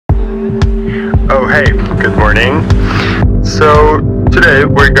Oh hey, good morning. So today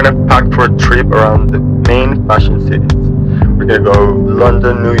we're gonna pack for a trip around the main fashion cities. We're gonna go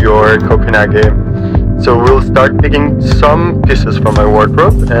London, New York, Copenhagen. So we'll start picking some pieces from my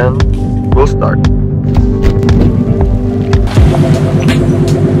wardrobe and we'll start.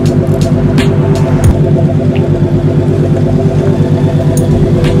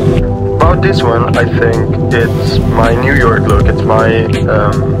 About this one, I think it's my New York look. It's my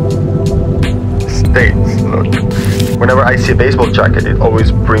States look. Whenever I see a baseball jacket, it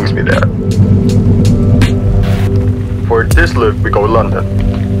always brings me there. For this look, we go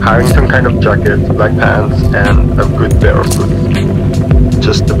London. Hiring some kind of jacket, black pants, and a good pair of boots.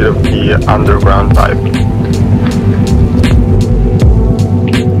 Just a bit of the underground vibe.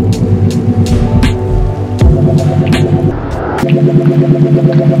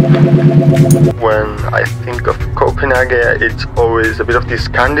 When I think of Copenhagen, it's always a bit of this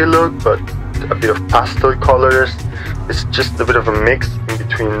candy look, but a bit of pastel colors. It's just a bit of a mix in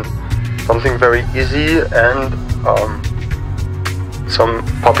between something very easy and some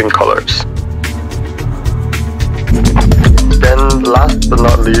popping colors. Then last but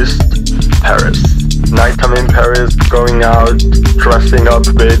not least, Paris. Nighttime in Paris, going out, dressing up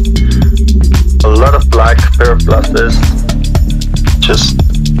with a lot of black, pair of glasses, just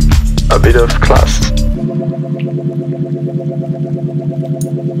a bit of class.